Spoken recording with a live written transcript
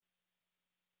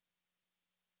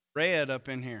Red up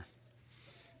in here.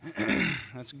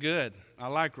 That's good. I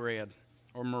like red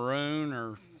or maroon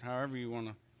or however you want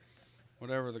to,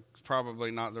 whatever.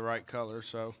 Probably not the right color,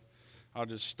 so I'll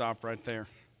just stop right there.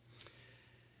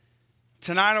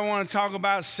 Tonight I want to talk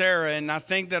about Sarah, and I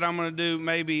think that I'm going to do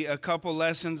maybe a couple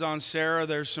lessons on Sarah.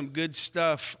 There's some good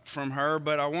stuff from her,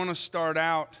 but I want to start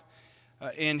out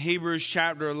in Hebrews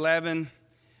chapter 11,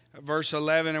 verse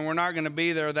 11, and we're not going to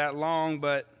be there that long,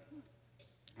 but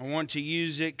I want to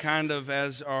use it kind of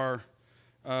as our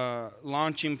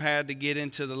launching pad to get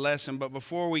into the lesson. But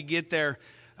before we get there,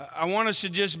 I want us to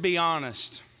just be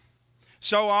honest.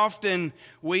 So often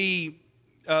we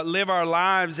live our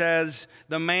lives as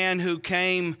the man who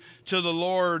came to the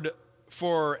Lord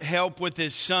for help with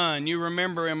his son. You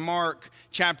remember in Mark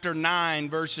chapter 9,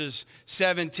 verses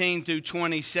 17 through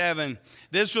 27.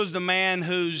 This was the man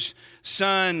whose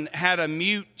son had a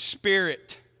mute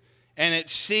spirit, and it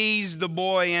seized the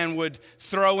boy and would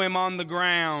throw him on the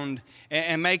ground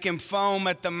and make him foam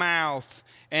at the mouth,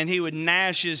 and he would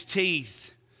gnash his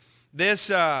teeth. This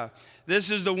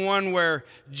is the one where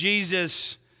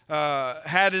Jesus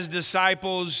had his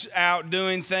disciples out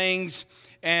doing things,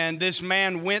 and this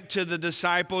man went to the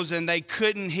disciples, and they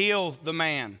couldn't heal the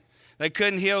man. They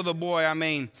couldn't heal the boy,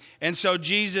 And so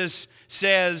Jesus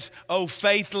says, "O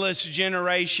faithless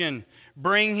generation,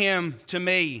 bring him to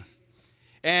me."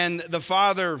 And the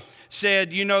father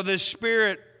said, this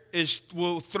spirit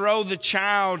will throw the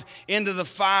child into the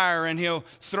fire, and he'll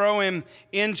throw him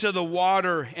into the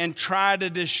water and try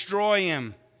to destroy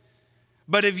him.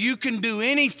 But if you can do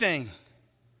anything,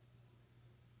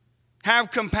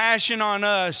 have compassion on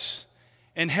us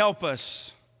and help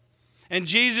us. And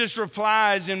Jesus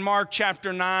replies in Mark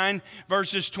chapter 9,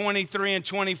 verses 23 and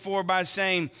 24 by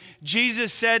saying,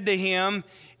 Jesus said to him,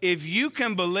 "If you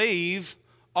can believe,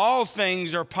 all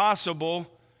things are possible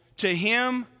to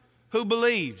him who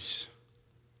believes."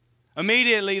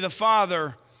 Immediately the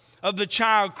father of the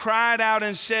child cried out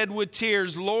and said with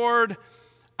tears, "Lord,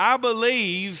 I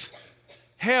believe,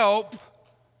 help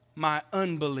my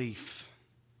unbelief."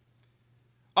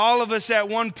 All of us at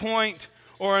one point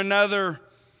or another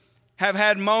have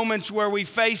had moments where we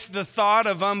face the thought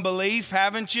of unbelief,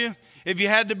 haven't you? If you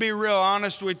had to be real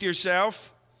honest with yourself.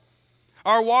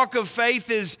 Our walk of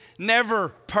faith is never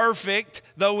perfect,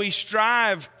 though we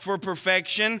strive for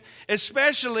perfection,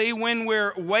 especially when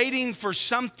we're waiting for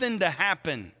something to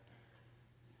happen.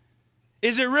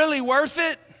 Is it really worth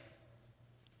it?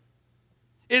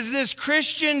 Is this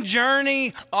Christian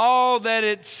journey all that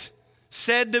it's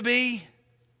said to be?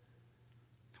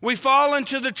 We fall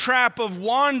into the trap of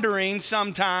wandering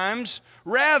sometimes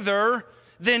rather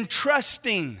than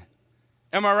trusting.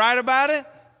 Am I right about it?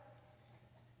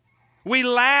 We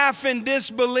laugh in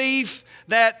disbelief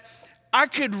that I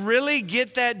could really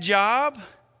get that job.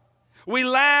 We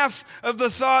laugh of the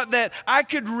thought that I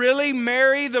could really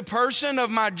marry the person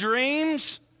of my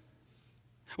dreams.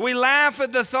 We laugh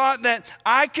at the thought that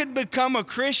I could become a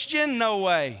Christian. No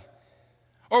way.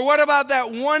 Or what about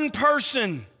that one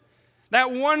person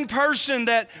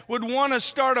that would want to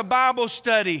start a Bible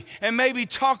study and maybe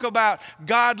talk about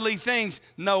godly things?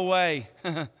 No way.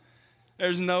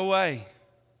 There's no way.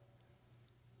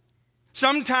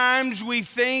 Sometimes we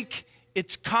think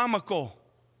it's comical.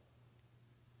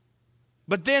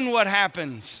 But then what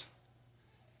happens?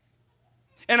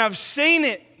 And I've seen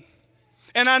it.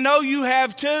 And I know you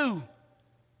have too.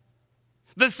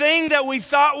 The thing that we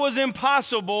thought was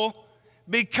impossible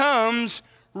becomes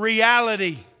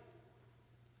reality.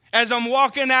 As I'm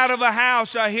walking out of a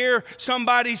house, I hear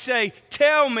somebody say,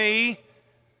 "Tell me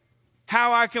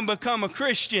how I can become a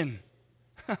Christian."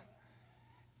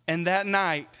 And that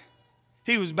night,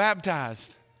 he was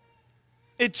baptized.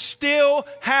 It's still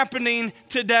happening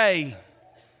today.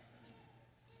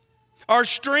 Our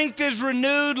strength is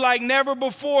renewed like never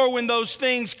before when those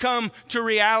things come to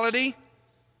reality.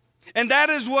 And that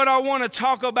is what I want to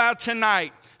talk about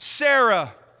tonight.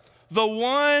 Sarah, the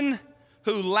one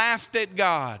who laughed at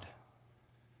God.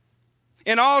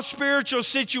 In all spiritual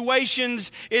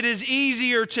situations, it is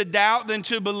easier to doubt than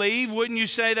to believe. Wouldn't you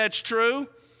say that's true?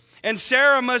 And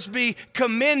Sarah must be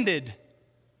commended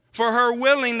for her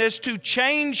willingness to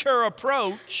change her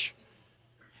approach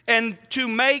and to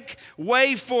make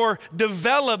way for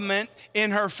development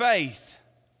in her faith.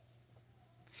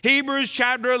 Hebrews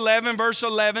chapter 11, verse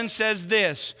 11 says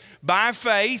this, "By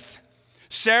faith,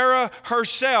 Sarah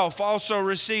herself also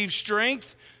received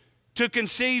strength to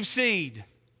conceive seed,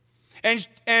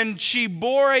 and she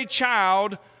bore a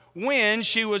child when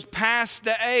she was past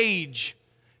the age."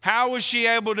 How was she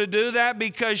able to do that?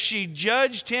 Because she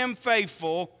judged him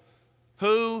faithful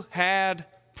who had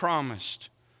promised.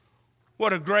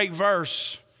 What a great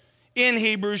verse in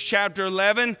Hebrews chapter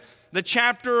 11, the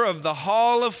chapter of the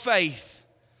hall of faith,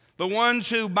 the ones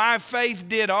who by faith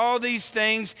did all these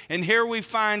things, and here we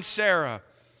find Sarah.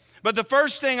 But the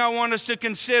first thing I want us to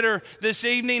consider this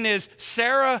evening is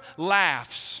Sarah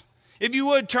laughs. If you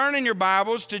would, turn in your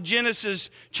Bibles to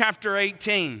Genesis chapter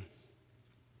 18.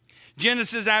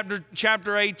 Genesis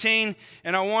chapter 18,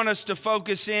 and I want us to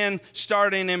focus in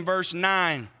starting in verse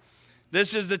 9.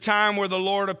 This is the time where the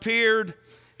Lord appeared,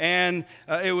 and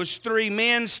it was three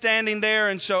men standing there,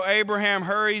 and so Abraham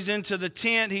hurries into the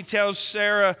tent. He tells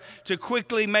Sarah to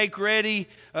quickly make ready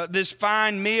this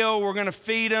fine meal. We're going to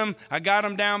feed them. I got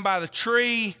them down by the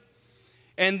tree.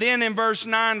 And then in verse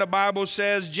 9, the Bible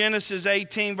says, Genesis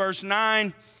 18, verse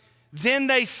 9, then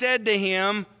they said to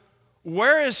him,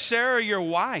 where is Sarah your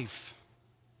wife?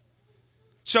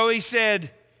 So he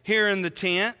said, here in the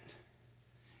tent.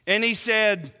 And he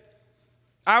said,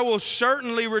 I will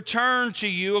certainly return to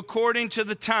you according to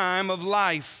the time of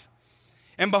life.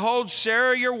 And behold,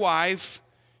 Sarah your wife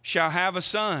shall have a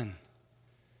son.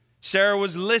 Sarah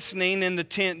was listening in the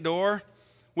tent door,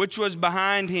 which was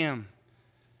behind him.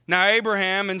 Now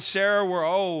Abraham and Sarah were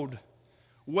old,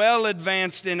 well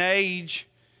advanced in age,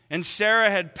 and Sarah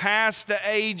had passed the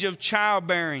age of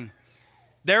childbearing.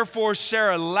 Therefore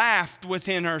Sarah laughed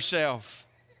within herself,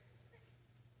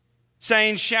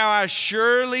 saying, shall I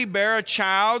surely bear a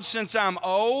child since I'm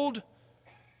old?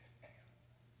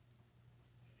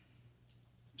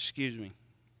 Excuse me.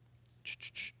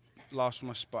 Lost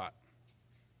my spot.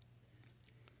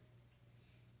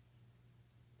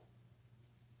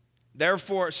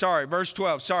 Therefore, verse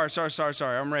 12. Sorry.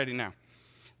 I'm ready now.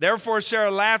 Therefore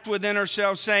Sarah laughed within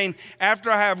herself, saying,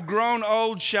 after I have grown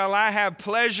old, shall I have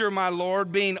pleasure, my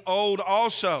Lord, being old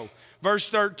also? Verse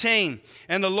 13,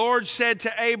 and the Lord said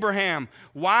to Abraham,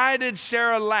 why did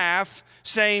Sarah laugh,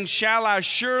 saying, shall I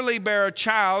surely bear a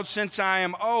child since I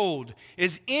am old?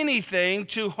 Is anything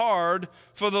too hard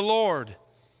for the Lord?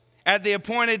 At the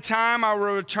appointed time I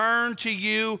will return to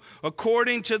you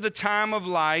according to the time of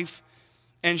life,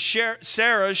 and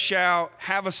Sarah shall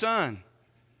have a son.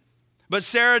 But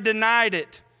Sarah denied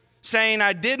it, saying,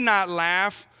 I did not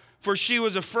laugh, for she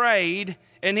was afraid.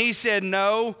 And he said,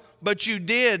 no, but you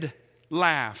did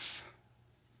laugh.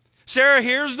 Sarah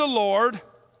hears the Lord,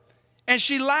 and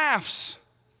she laughs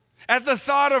at the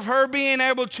thought of her being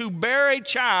able to bear a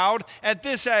child at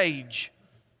this age.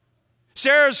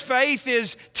 Sarah's faith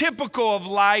is typical of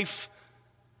life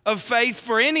of faith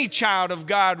for any child of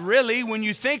God, really, when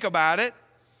you think about it.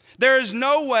 There is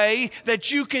no way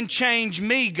that you can change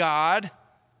me, God.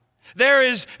 There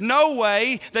is no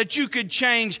way that you could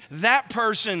change that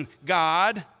person,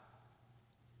 God.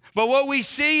 But what we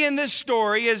see in this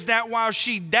story is that while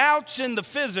she doubts in the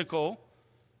physical,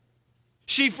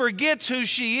 she forgets who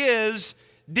she is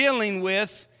dealing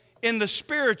with in the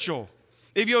spiritual.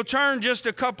 If you'll turn just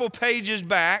a couple pages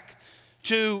back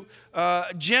to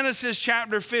Genesis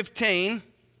chapter 15,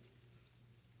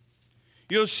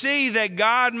 you'll see that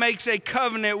God makes a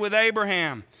covenant with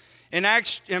Abraham.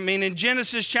 In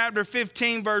Genesis chapter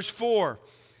 15, verse 4,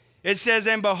 it says,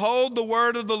 and behold, the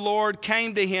word of the Lord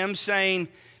came to him, saying,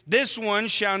 this one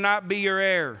shall not be your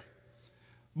heir,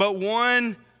 but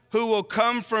one who will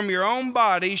come from your own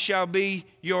body shall be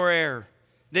your heir.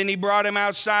 Then he brought him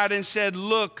outside and said,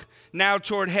 look now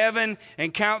toward heaven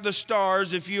and count the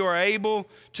stars if you are able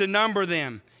to number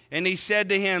them. And he said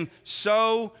to him,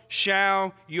 so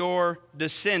shall your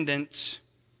descendants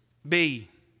be.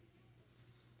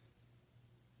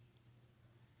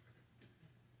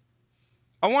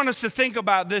 I want us to think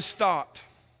about this thought.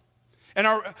 And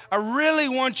I really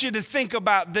want you to think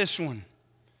about this one.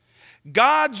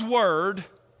 God's word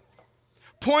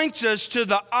points us to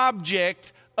the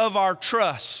object of our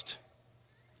trust.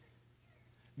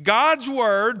 God's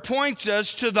word points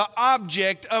us to the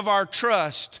object of our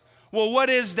trust. Well, what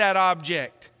is that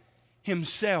object?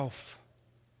 Himself.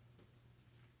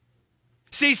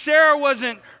 See, Sarah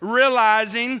wasn't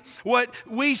realizing what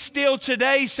we still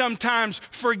today sometimes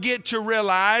forget to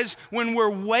realize when we're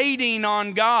waiting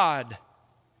on God.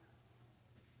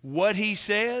 What he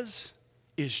says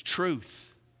is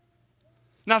truth.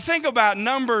 Now think about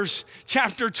Numbers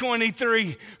chapter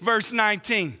 23, verse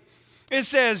 19. It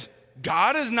says,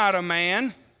 God is not a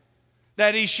man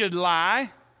that he should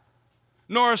lie,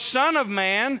 nor a son of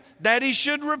man that he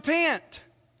should repent.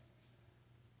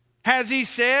 Has he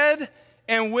said,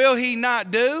 and will he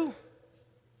not do?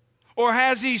 Or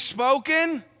has he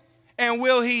spoken, and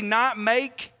will he not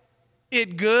make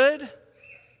it good?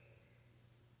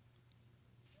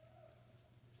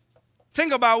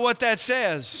 Think about what that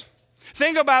says.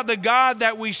 Think about the God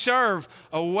that we serve.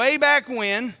 Way back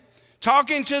when,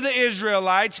 talking to the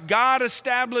Israelites, God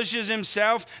establishes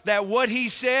himself that what he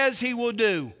says he will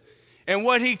do, and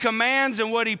what he commands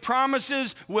and what he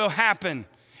promises will happen.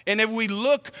 And if we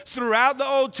look throughout the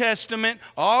Old Testament,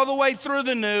 all the way through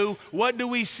the New, what do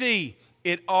we see?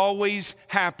 It always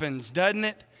happens, doesn't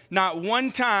it? Not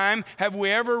one time have we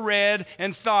ever read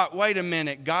and thought, wait a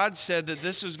minute, God said that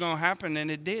this is going to happen, and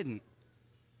it didn't.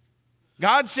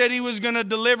 God said he was going to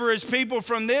deliver his people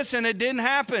from this, and it didn't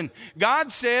happen.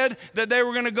 God said that they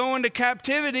were going to go into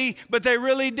captivity, but they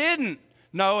really didn't.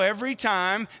 No, every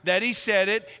time that he said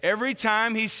it, every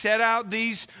time he set out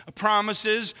these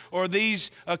promises or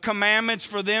these commandments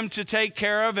for them to take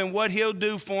care of and what he'll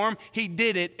do for them, he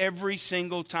did it every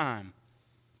single time.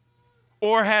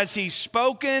 Or has he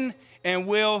spoken, and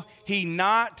will he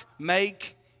not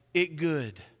make it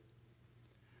good?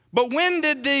 But when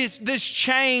did this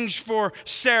change for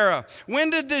Sarah? When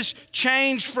did this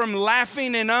change from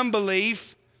laughing in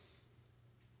unbelief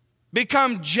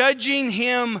become judging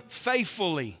him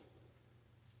faithfully?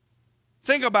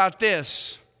 Think about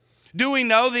this. Do we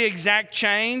know the exact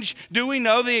change? Do we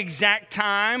know the exact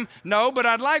time? No, but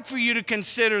I'd like for you to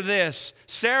consider this.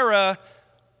 Sarah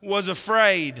was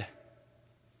afraid.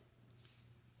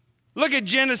 Look at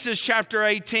Genesis chapter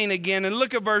 18 again, and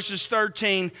look at verses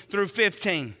 13 through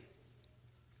 15.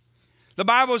 The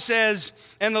Bible says,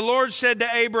 and the Lord said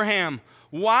to Abraham,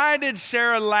 why did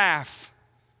Sarah laugh,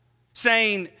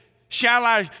 saying, shall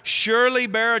I surely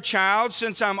bear a child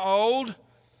since I'm old?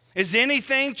 Is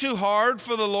anything too hard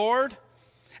for the Lord?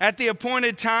 At the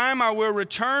appointed time I will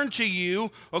return to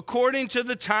you according to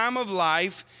the time of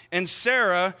life, and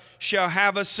Sarah shall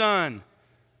have a son.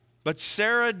 But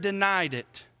Sarah denied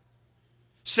it,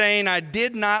 saying, I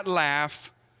did not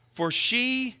laugh, for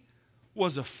she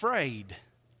was afraid.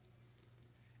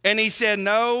 And he said,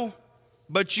 no,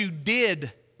 but you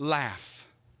did laugh.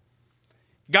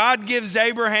 God gives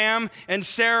Abraham and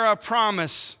Sarah a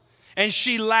promise, and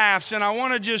she laughs. And I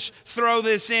want to just throw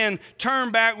this in. Turn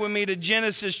back with me to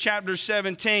Genesis chapter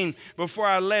 17 before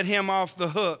I let him off the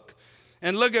hook.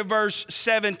 And look at verse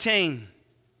 17.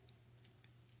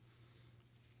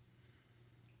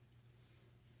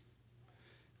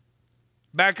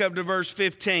 Back up to verse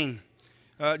 15.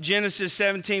 Genesis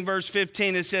 17, verse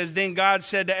 15, it says, then God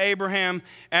said to Abraham,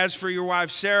 as for your wife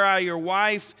Sarai, your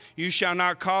wife, you shall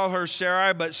not call her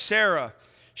Sarai, but Sarah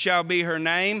shall be her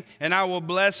name, and I will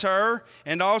bless her,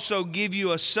 and also give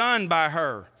you a son by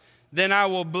her. Then I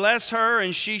will bless her,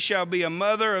 and she shall be a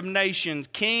mother of nations.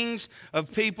 Kings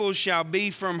of peoples shall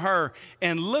be from her.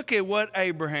 And look at what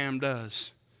Abraham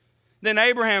does. Then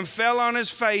Abraham fell on his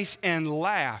face and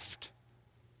laughed,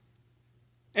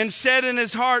 and said in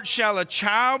his heart, shall a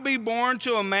child be born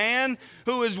to a man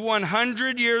who is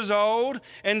 100 years old?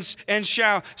 And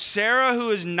shall Sarah,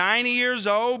 who is 90 years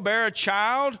old, bear a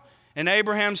child? And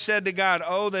Abraham said to God,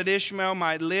 oh, that Ishmael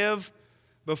might live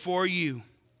before you.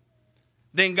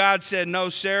 Then God said, no,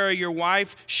 Sarah, your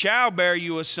wife, shall bear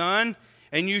you a son,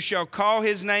 and you shall call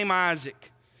his name Isaac.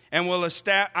 And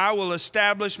I will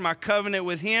establish my covenant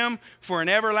with him for an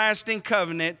everlasting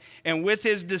covenant, and with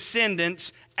his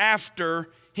descendants after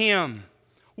him.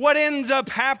 What ends up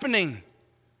happening?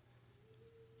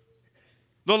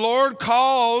 The Lord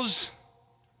calls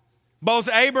both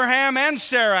Abraham and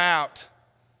Sarah out,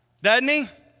 doesn't he?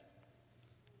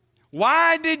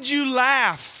 Why did you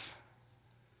laugh?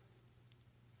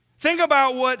 Think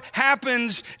about what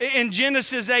happens in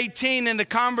Genesis 18 in the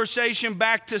conversation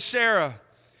back to Sarah.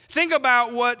 Think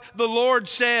about what the Lord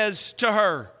says to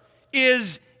her.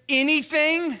 Is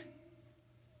anything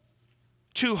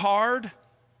too hard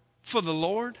for the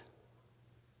Lord?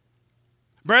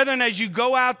 Brethren, as you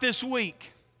go out this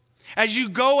week, as you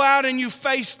go out and you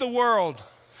face the world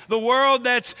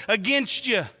that's against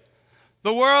you,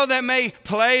 the world that may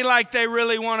play like they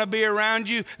really want to be around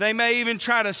you, they may even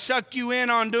try to suck you in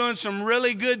on doing some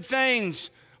really good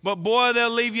things, but boy, they'll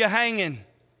leave you hanging.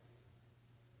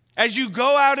 As you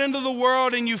go out into the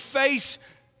world and you face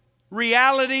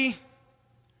reality,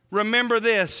 remember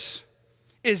this: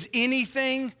 is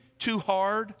anything too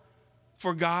hard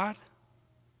for God?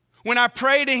 When I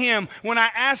pray to him, when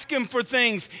I ask him for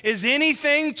things, is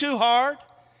anything too hard?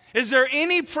 Is there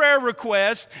any prayer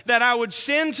request that I would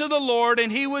send to the Lord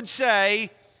and he would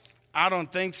say, I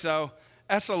don't think so.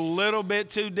 That's a little bit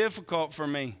too difficult for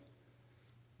me.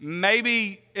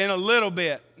 Maybe in a little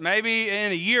bit, maybe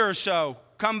in a year or so,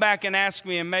 come back and ask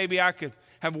me and maybe I could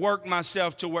have worked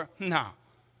myself to where. No.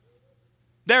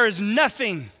 There is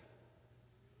nothing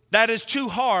that is too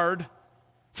hard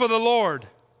for the Lord.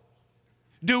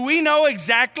 Do we know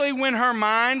exactly when her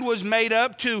mind was made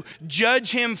up to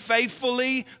judge him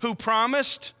faithfully who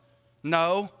promised?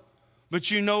 No. But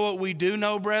you know what we do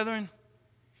know, brethren?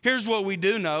 Here's what we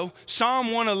do know. Psalm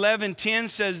 111:10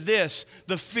 says this: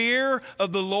 the fear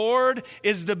of the Lord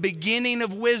is the beginning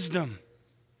of wisdom.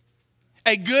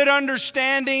 A good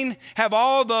understanding have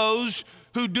all those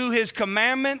who do his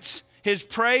commandments. His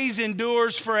praise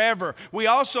endures forever. We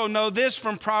also know this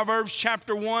from Proverbs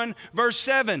chapter 1, verse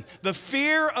 7. The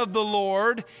fear of the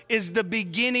Lord is the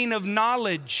beginning of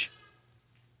knowledge,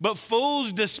 but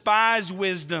fools despise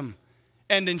wisdom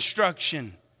and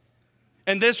instruction.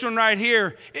 And this one right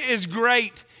here is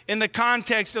great in the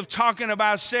context of talking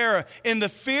about Sarah. In the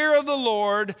fear of the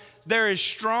Lord, there is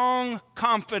strong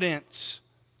confidence,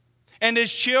 and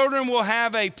his children will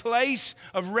have a place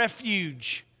of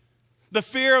refuge. The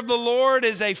fear of the Lord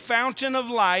is a fountain of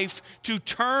life to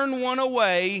turn one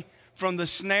away from the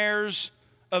snares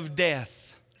of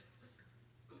death.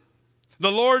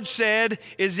 The Lord said,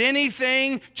 "Is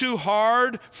anything too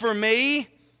hard for me?"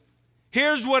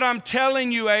 Here's what I'm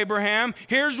telling you, Abraham.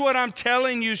 Here's what I'm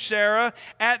telling you, Sarah.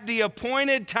 At the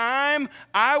appointed time,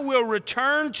 I will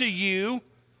return to you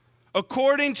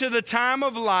according to the time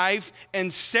of life,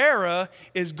 and Sarah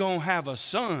is going to have a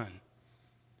son.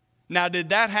 Now, did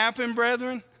that happen,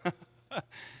 brethren?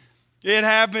 It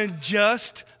happened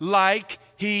just like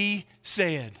he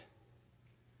said.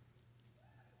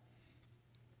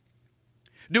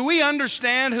 Do we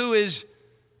understand who is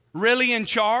really in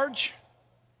charge?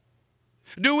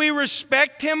 Do we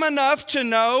respect him enough to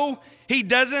know he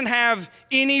doesn't have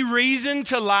any reason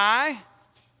to lie?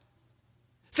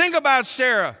 Think about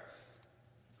Sarah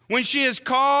when she is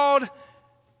called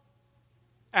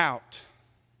out.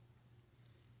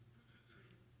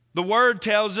 The word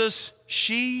tells us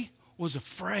she was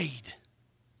afraid.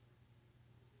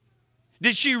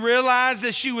 Did she realize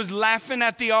that she was laughing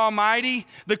at the Almighty,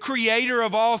 the creator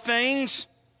of all things?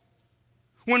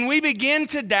 When we begin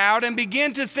to doubt and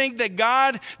begin to think that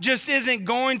God just isn't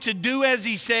going to do as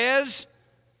he says,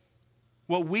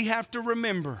 what we have to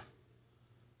remember,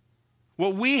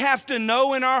 what we have to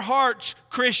know in our hearts,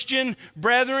 Christian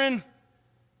brethren,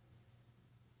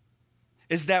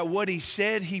 is that what he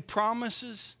said he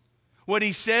promises, what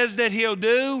he says that he'll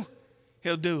do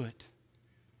it.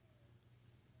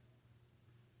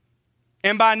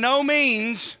 And by no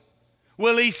means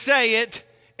will he say it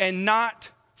and not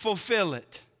fulfill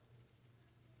it.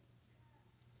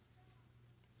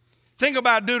 Think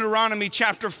about Deuteronomy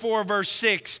chapter 4, verse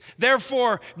 6.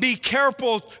 Therefore, be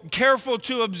careful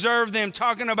to observe them,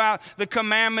 talking about the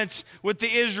commandments with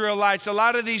the Israelites. A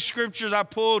lot of these scriptures I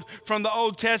pulled from the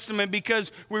Old Testament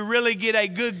because we really get a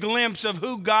good glimpse of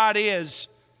who God is.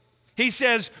 He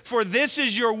says, for this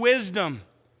is your wisdom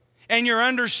and your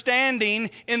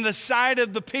understanding in the sight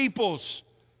of the peoples.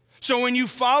 So when you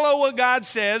follow what God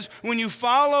says, when you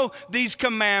follow these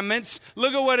commandments,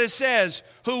 look at what it says.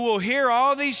 Who will hear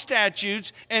all these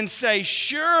statutes and say,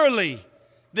 surely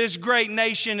this great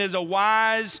nation is a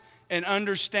wise and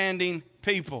understanding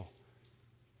people.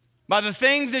 By the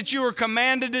things that you are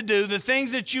commanded to do, the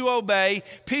things that you obey,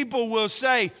 people will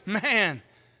say, man,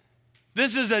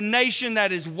 this is a nation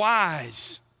that is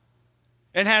wise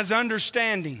and has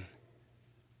understanding.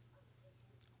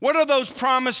 What are those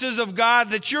promises of God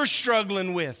that you're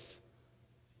struggling with?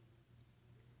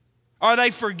 Are they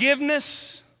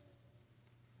forgiveness?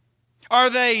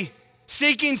 Are they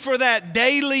seeking for that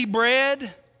daily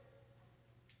bread?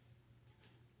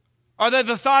 Are they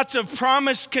the thoughts of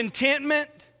promised contentment?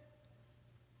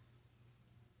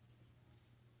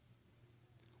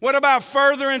 What about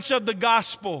furtherance of the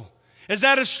gospel? Is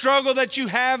that a struggle that you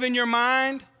have in your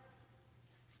mind?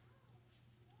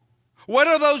 What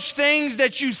are those things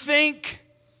that you think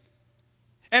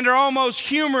and are almost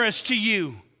humorous to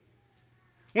you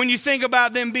when you think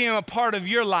about them being a part of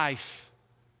your life?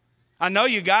 I know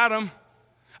you got them.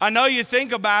 I know you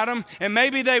think about them, and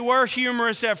maybe they were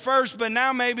humorous at first, but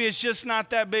now maybe it's just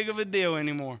not that big of a deal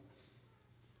anymore.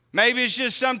 Maybe it's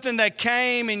just something that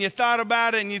came and you thought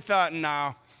about it and you thought,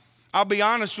 no. I'll be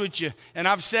honest with you, and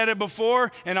I've said it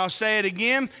before and I'll say it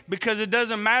again because it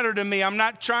doesn't matter to me. I'm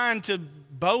not trying to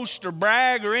boast or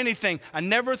brag or anything. I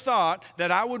never thought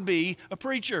that I would be a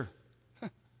preacher.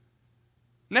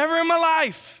 Never in my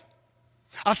life.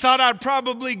 I thought I'd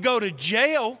probably go to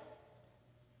jail.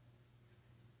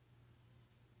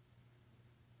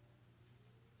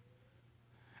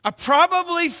 I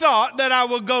probably thought that I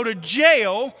would go to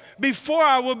jail before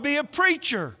I would be a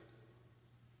preacher.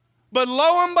 But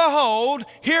lo and behold,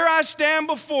 here I stand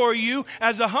before you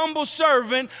as a humble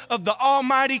servant of the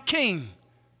Almighty King.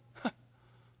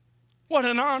 What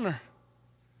an honor.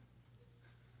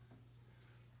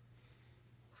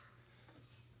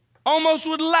 Almost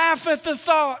would laugh at the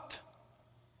thought.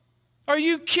 Are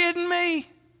you kidding me?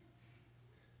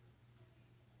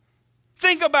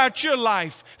 Think about your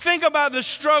life. Think about the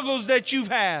struggles that you've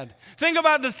had. Think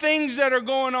about the things that are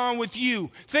going on with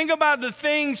you. Think about the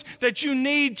things that you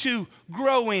need to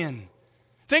grow in.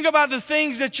 Think about the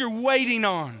things that you're waiting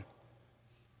on.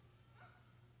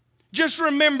 Just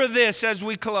remember this as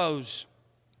we close.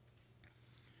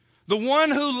 The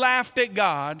one who laughed at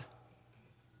God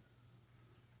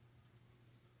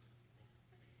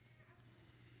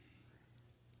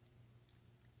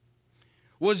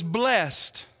was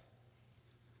blessed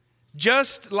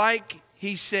just like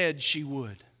he said she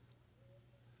would.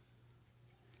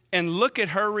 And look at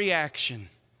her reaction.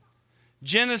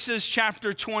 Genesis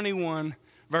chapter 21,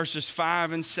 verses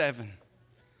 5 and 7.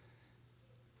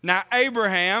 Now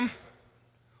Abraham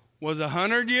was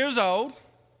 100 years old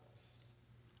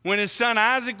when his son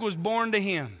Isaac was born to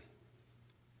him.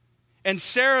 And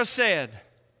Sarah said,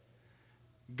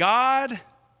 God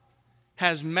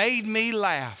has made me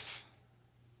laugh.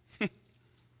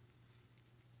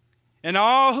 And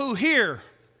all who hear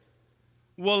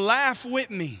will laugh with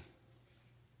me.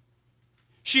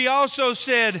 She also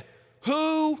said,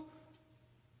 who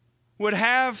would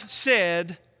have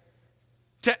said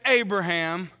to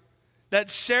Abraham that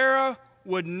Sarah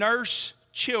would nurse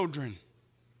children?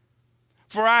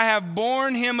 For I have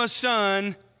borne him a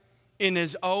son in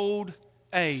his old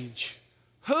age.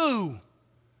 Who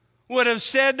would have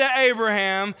said to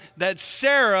Abraham that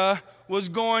Sarah was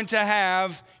going to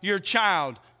have your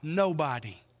child?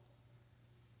 Nobody.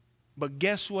 But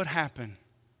guess what happened?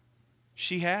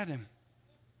 She had him.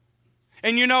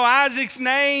 And you know, Isaac's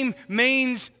name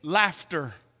means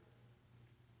laughter.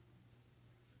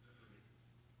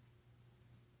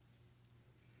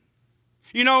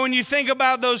 You know, when you think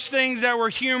about those things that were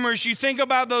humorous, you think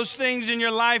about those things in your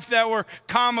life that were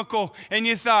comical, and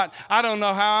you thought, I don't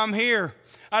know how I'm here.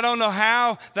 I don't know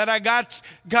how that I got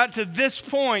to this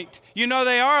point. You know,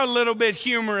 they are a little bit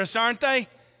humorous, aren't they?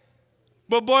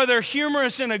 But boy, they're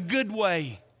humorous in a good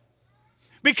way.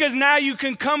 Because now you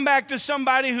can come back to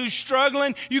somebody who's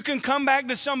struggling. You can come back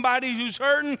to somebody who's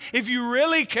hurting. If you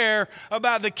really care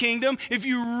about the kingdom, if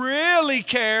you really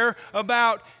care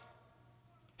about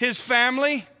his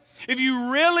family, if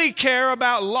you really care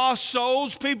about lost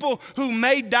souls, people who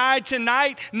may die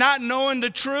tonight not knowing the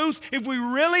truth, if we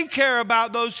really care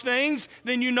about those things,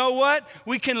 then you know what?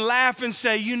 We can laugh and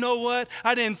say, you know what?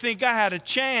 I didn't think I had a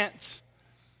chance.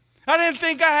 I didn't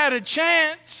think I had a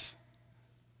chance.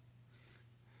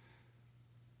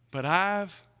 But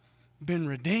I've been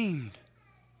redeemed.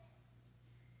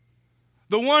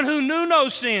 The one who knew no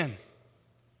sin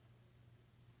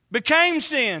became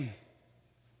sin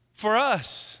for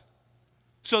us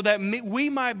so that we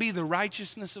might be the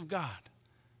righteousness of God.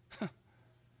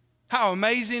 How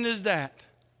amazing is that?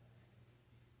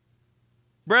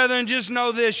 Brethren, just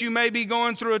know this. You may be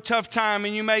going through a tough time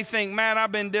and you may think, man,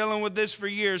 I've been dealing with this for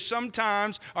years.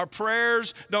 Sometimes our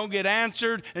prayers don't get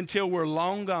answered until we're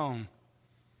long gone.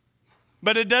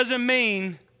 But it doesn't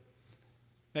mean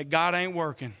that God ain't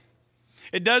working.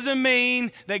 It doesn't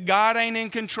mean that God ain't in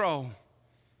control.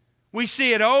 We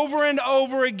see it over and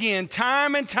over again,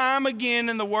 time and time again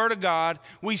in the Word of God.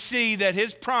 We see that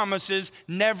His promises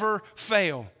never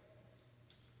fail.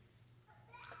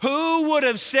 Who would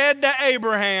have said to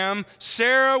Abraham,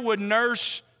 Sarah would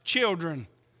nurse children?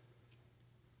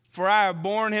 For I have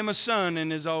borne him a son in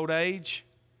his old age.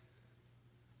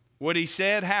 What he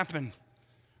said happened.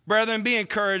 Brethren, be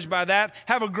encouraged by that.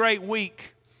 Have a great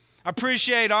week. I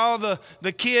appreciate all the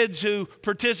kids who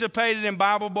participated in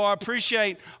Bible Bowl. I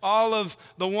appreciate all of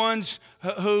the ones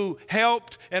who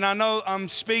helped. And I know I'm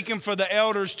speaking for the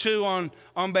elders too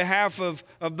on behalf of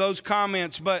those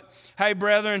comments. But hey,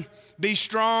 brethren, be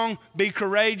strong, be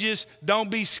courageous,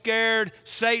 don't be scared.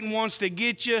 Satan wants to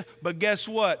get you, but guess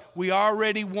what? We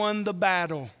already won the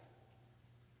battle.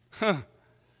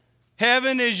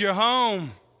 Heaven is your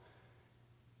home.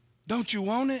 Don't you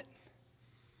want it?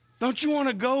 Don't you want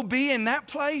to go be in that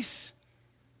place?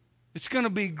 It's going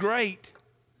to be great.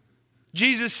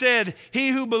 Jesus said, he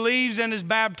who believes and is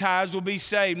baptized will be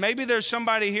saved. Maybe there's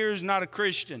somebody here who's not a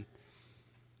Christian.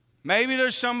 Maybe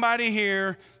there's somebody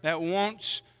here that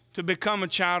wants to become a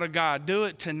child of God. Do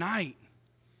it tonight.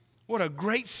 What a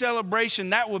great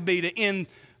celebration that would be to end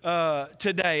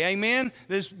today. Amen.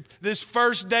 This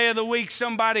first day of the week,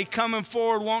 somebody coming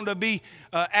forward wanting to be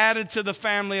added to the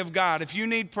family of God. If you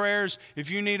need prayers, if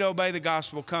you need to obey the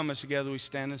gospel, come as together we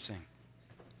stand and sing.